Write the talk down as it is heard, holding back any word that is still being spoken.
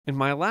In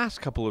my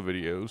last couple of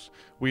videos,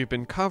 we have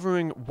been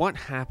covering what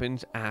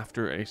happens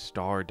after a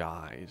star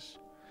dies,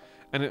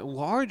 and it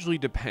largely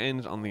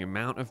depends on the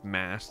amount of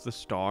mass the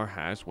star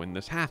has when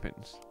this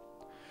happens.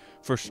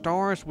 For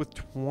stars with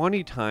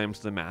 20 times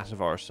the mass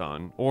of our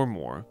Sun, or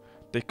more,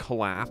 they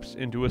collapse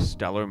into a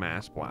stellar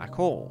mass black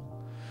hole.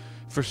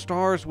 For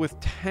stars with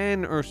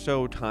 10 or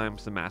so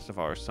times the mass of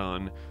our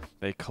Sun,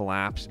 they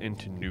collapse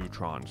into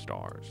neutron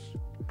stars.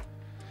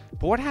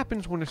 But what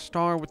happens when a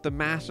star with the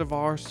mass of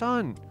our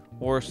Sun,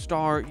 or a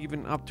star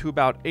even up to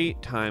about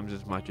 8 times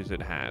as much as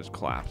it has,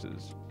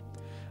 collapses?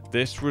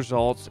 This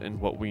results in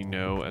what we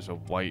know as a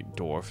white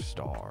dwarf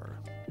star.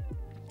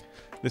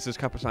 This is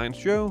Cup of Science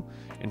Joe,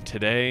 and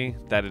today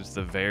that is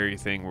the very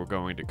thing we're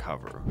going to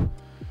cover.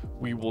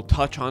 We will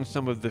touch on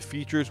some of the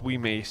features we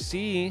may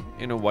see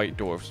in a white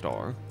dwarf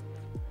star,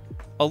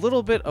 a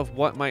little bit of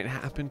what might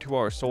happen to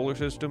our solar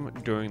system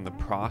during the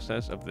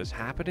process of this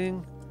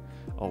happening,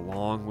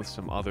 along with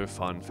some other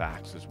fun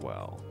facts as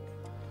well.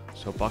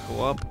 So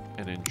buckle up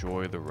and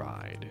enjoy the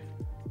ride.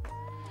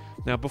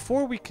 Now,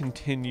 before we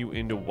continue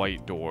into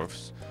white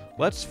dwarfs,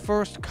 let's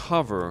first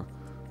cover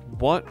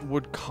what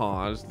would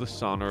cause the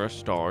Sun or a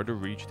star to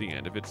reach the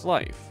end of its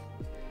life.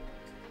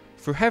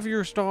 For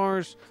heavier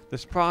stars,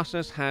 this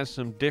process has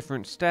some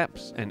different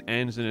steps and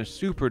ends in a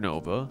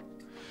supernova,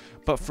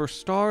 but for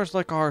stars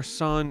like our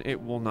Sun,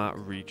 it will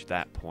not reach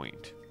that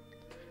point.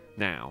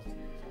 Now,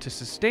 to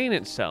sustain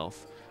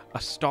itself, a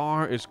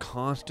star is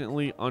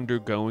constantly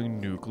undergoing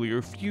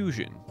nuclear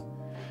fusion.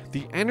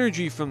 The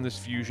energy from this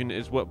fusion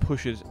is what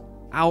pushes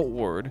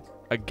outward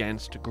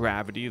against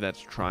gravity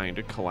that's trying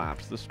to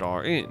collapse the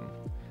star in,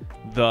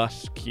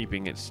 thus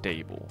keeping it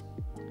stable.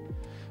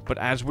 But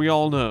as we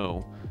all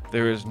know,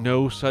 there is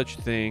no such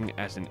thing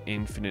as an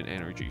infinite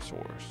energy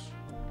source.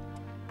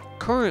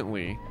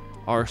 Currently,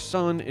 our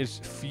Sun is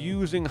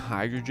fusing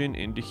hydrogen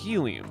into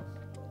helium.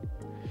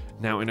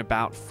 Now, in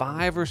about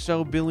 5 or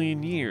so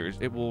billion years,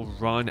 it will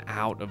run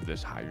out of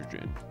this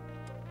hydrogen.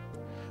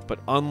 But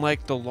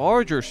unlike the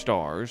larger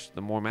stars,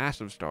 the more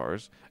massive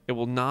stars, it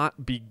will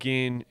not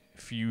begin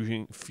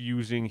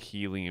fusing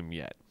helium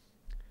yet.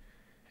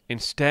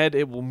 Instead,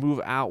 it will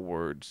move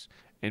outwards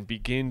and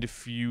begin to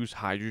fuse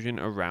hydrogen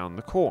around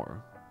the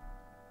core.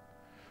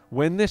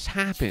 When this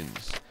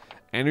happens,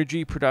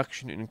 energy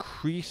production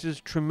increases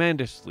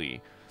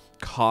tremendously,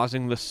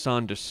 causing the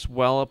Sun to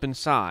swell up in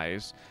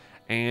size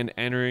and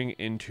entering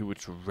into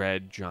its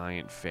red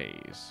giant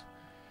phase,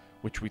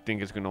 which we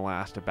think is going to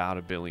last about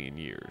 1 billion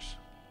years.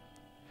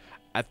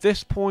 At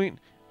this point,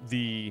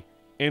 the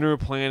inner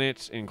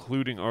planets,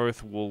 including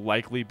Earth, will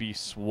likely be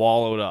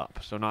swallowed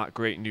up, so not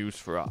great news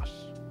for us.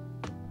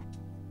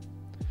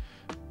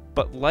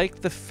 But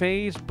like the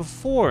phase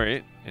before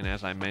it, and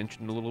as I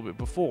mentioned a little bit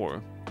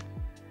before,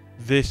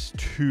 this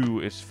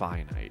too is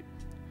finite.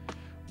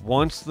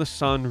 Once the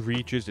Sun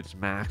reaches its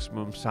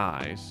maximum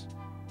size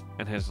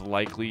and has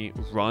likely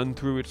run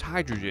through its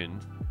hydrogen,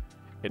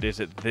 it is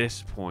at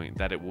this point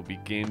that it will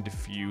begin to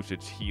fuse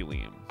its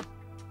helium.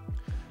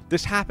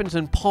 This happens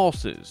in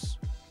pulses,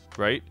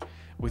 right?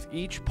 With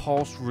each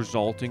pulse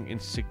resulting in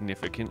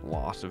significant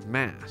loss of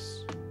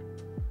mass.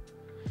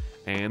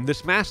 And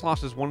this mass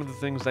loss is one of the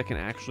things that can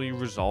actually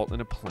result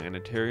in a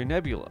planetary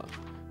nebula,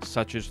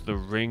 such as the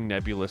Ring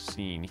Nebula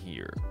seen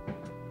here.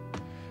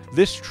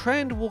 This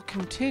trend will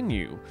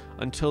continue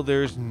until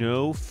there is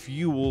no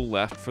fuel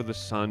left for the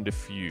Sun to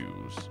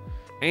fuse,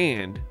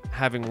 and,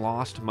 having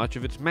lost much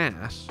of its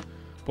mass,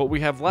 what we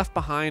have left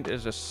behind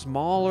is a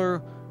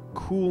smaller,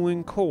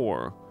 cooling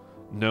core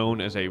known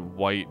as a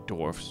white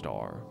dwarf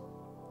star.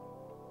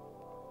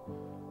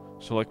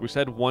 So like we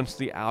said, once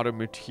the outer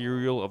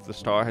material of the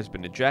star has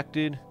been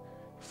ejected,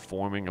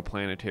 forming a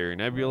planetary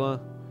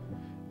nebula,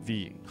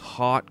 the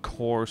hot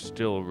core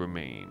still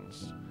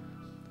remains.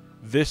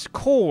 This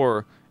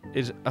core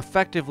is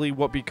effectively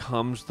what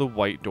becomes the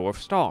white dwarf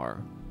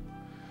star.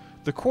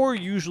 The core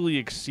usually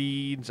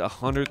exceeds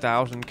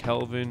 100,000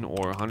 Kelvin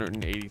or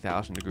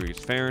 180,000 degrees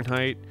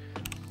Fahrenheit,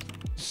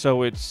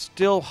 so it's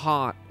still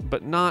hot,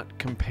 but not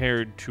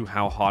compared to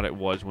how hot it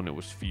was when it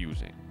was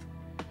fusing.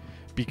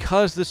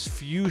 Because this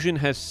fusion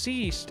has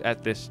ceased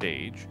at this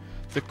stage,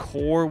 the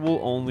core will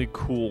only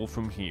cool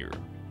from here.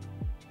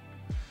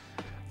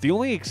 The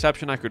only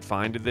exception I could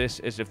find to this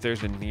is if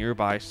there's a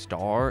nearby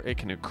star it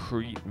can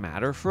accrete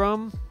matter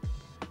from,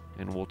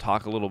 and we'll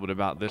talk a little bit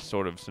about this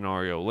sort of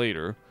scenario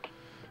later.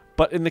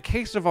 But in the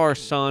case of our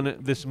Sun,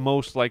 this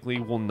most likely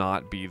will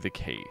not be the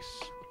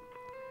case.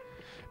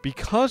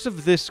 Because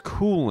of this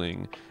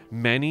cooling,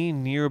 many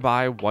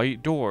nearby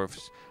white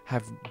dwarfs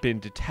have been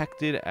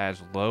detected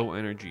as low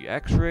energy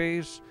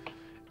X-rays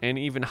and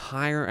even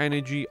higher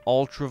energy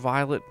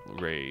ultraviolet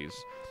rays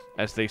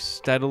as they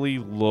steadily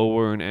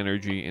lower in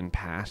energy and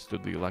pass through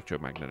the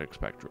electromagnetic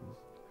spectrum.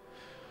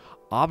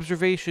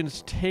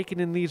 Observations taken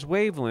in these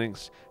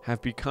wavelengths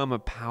have become a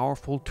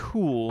powerful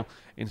tool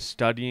in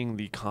studying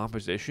the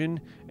composition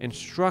and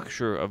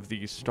structure of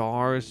these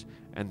stars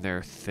and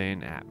their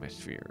thin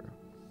atmosphere.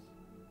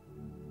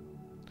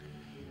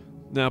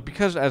 Now,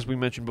 because as we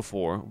mentioned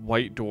before,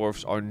 white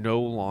dwarfs are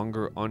no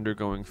longer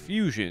undergoing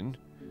fusion,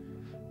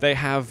 they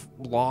have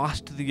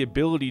lost the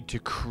ability to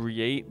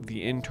create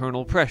the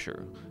internal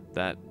pressure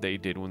that they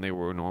did when they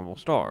were a normal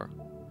star.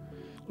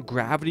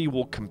 Gravity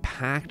will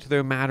compact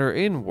their matter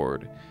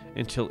inward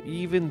until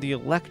even the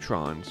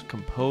electrons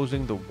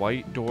composing the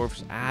white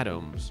dwarf's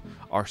atoms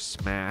are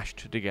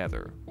smashed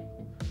together.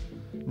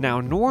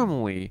 Now,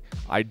 normally,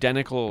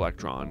 identical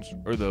electrons,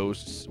 or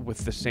those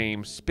with the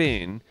same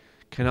spin,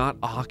 cannot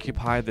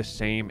occupy the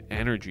same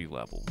energy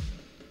level.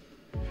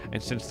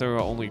 And since there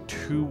are only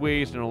two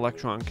ways an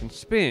electron can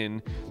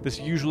spin, this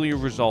usually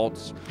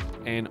results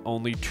in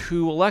only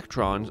two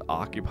electrons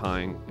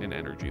occupying an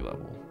energy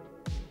level.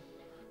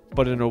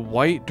 But in a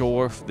white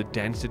dwarf, the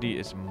density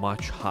is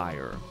much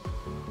higher,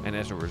 and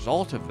as a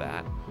result of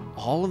that,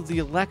 all of the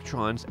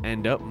electrons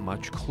end up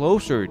much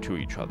closer to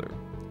each other.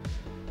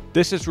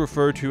 This is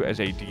referred to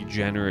as a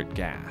degenerate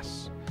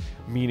gas,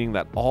 meaning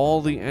that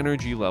all the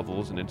energy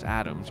levels in its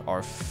atoms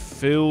are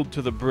filled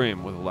to the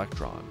brim with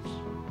electrons.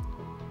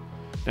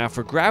 Now,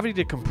 for gravity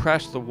to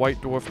compress the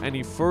white dwarf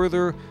any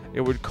further,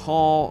 it would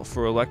call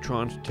for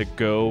electrons to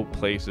go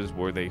places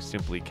where they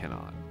simply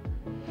cannot.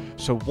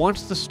 So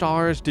once the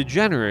star is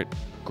degenerate,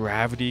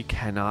 gravity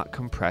cannot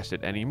compress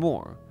it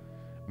anymore,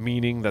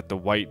 meaning that the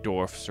white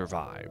dwarf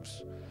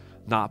survives,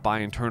 not by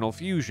internal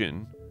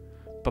fusion,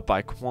 but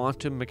by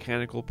quantum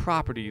mechanical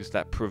properties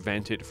that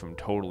prevent it from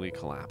totally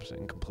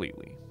collapsing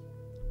completely.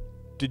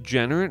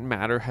 Degenerate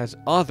matter has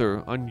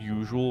other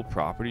unusual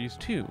properties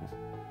too.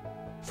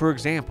 For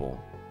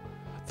example,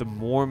 the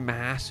more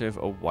massive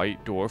a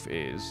white dwarf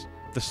is,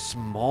 the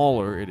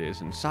smaller it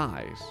is in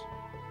size.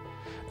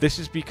 This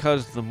is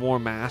because the more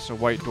mass a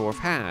white dwarf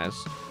has,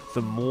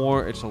 the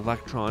more its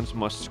electrons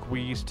must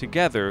squeeze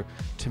together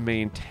to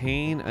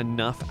maintain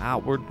enough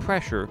outward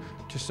pressure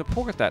to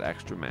support that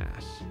extra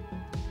mass.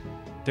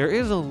 There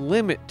is a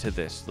limit to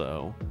this,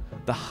 though.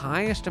 The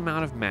highest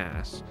amount of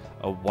mass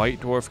a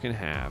white dwarf can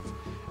have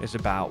is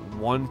about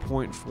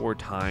 1.4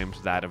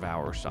 times that of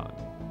our Sun.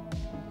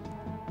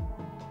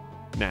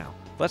 Now,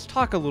 let's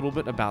talk a little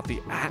bit about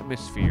the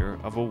atmosphere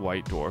of a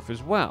white dwarf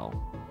as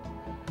well.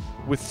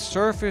 With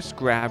surface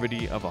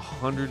gravity of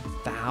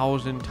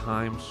 100,000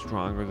 times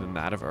stronger than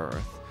that of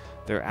Earth,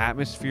 their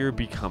atmosphere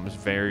becomes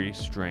very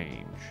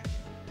strange.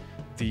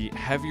 The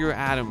heavier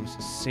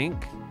atoms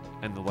sink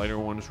and the lighter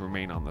ones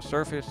remain on the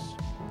surface.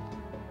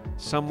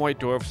 Some white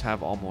dwarfs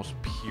have almost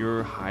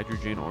pure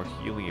hydrogen or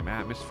helium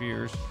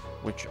atmospheres,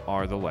 which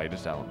are the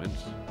lightest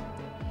elements.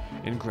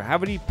 And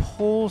gravity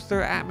pulls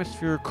their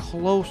atmosphere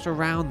close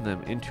around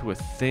them into a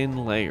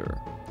thin layer.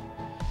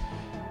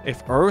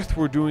 If Earth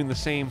were doing the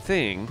same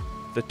thing,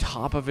 the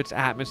top of its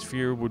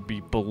atmosphere would be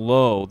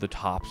below the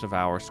tops of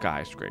our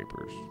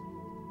skyscrapers.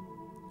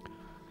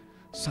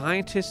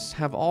 Scientists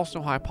have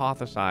also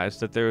hypothesized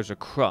that there is a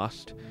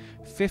crust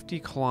 50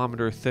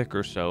 kilometers thick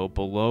or so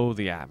below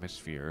the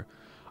atmosphere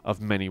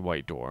of many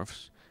white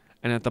dwarfs,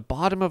 and at the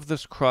bottom of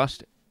this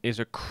crust is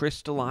a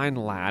crystalline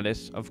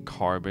lattice of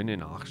carbon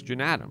and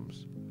oxygen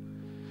atoms.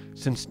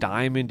 Since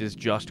diamond is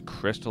just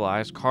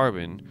crystallized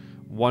carbon,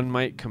 one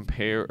might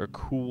compare a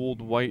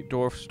cooled white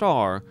dwarf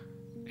star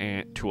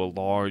to a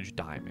large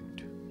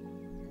diamond.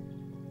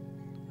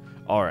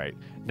 Alright,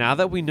 now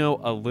that we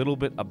know a little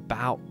bit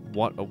about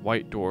what a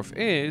white dwarf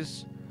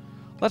is,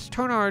 let's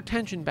turn our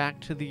attention back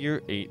to the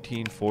year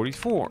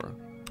 1844.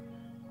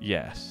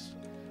 Yes,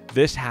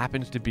 this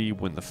happens to be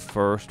when the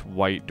first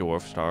white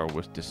dwarf star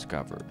was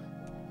discovered.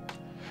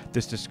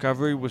 This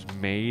discovery was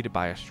made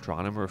by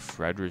astronomer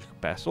Friedrich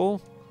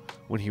Bessel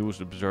when he was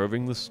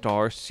observing the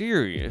star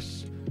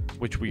Sirius,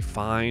 which we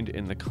find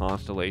in the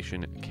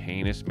constellation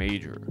Canis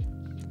Major.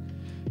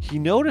 He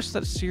noticed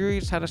that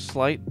Sirius had a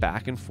slight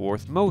back and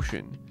forth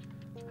motion,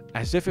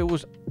 as if it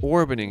was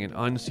orbiting an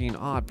unseen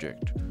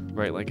object,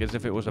 right, like as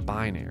if it was a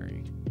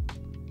binary.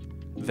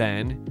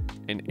 Then,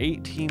 in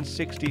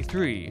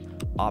 1863,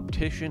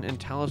 optician and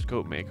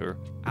telescope maker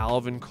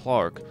Alvin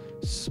Clark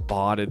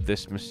spotted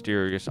this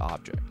mysterious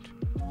object.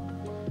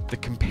 The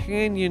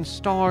companion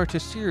star to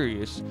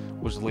Sirius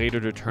was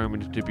later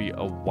determined to be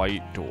a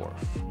white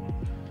dwarf.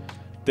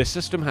 This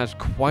system has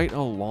quite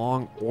a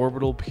long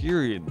orbital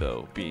period,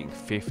 though, being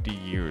 50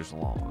 years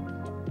long.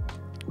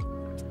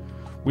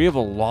 We have a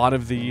lot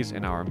of these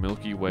in our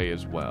Milky Way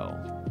as well.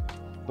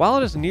 While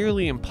it is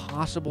nearly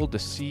impossible to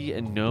see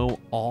and know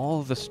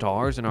all the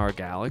stars in our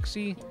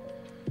galaxy,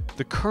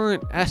 the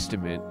current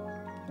estimate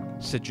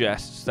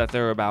suggests that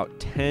there are about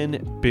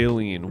 10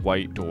 billion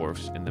white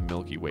dwarfs in the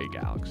Milky Way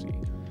galaxy,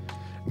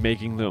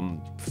 making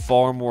them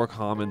far more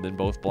common than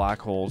both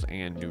black holes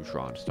and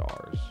neutron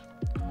stars.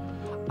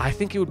 I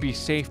think it would be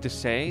safe to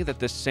say that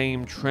the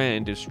same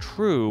trend is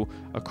true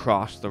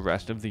across the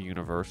rest of the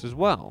universe as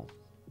well.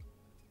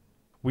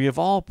 We have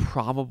all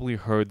probably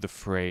heard the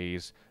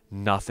phrase,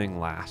 "nothing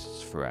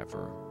lasts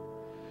forever."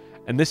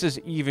 And this is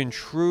even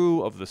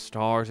true of the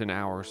stars in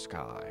our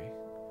sky.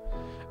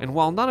 And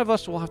while none of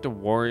us will have to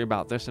worry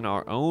about this in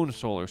our own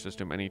solar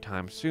system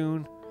anytime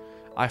soon,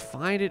 I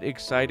find it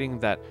exciting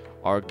that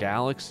our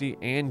galaxy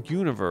and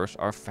universe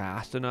are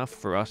fast enough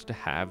for us to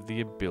have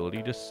the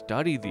ability to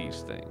study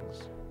these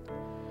things.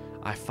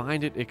 I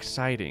find it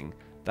exciting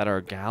that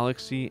our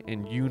galaxy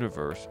and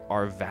universe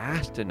are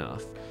vast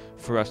enough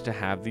for us to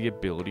have the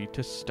ability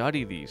to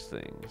study these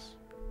things.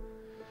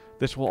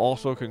 This will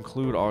also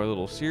conclude our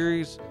little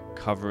series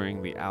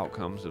covering the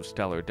outcomes of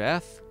stellar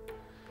death,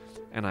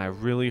 and I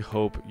really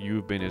hope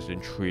you've been as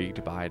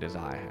intrigued by it as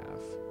I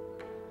have.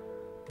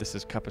 This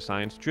is Cup of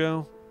Science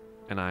Joe,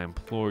 and I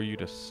implore you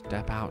to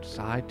step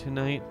outside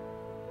tonight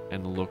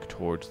and look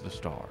towards the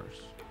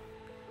stars.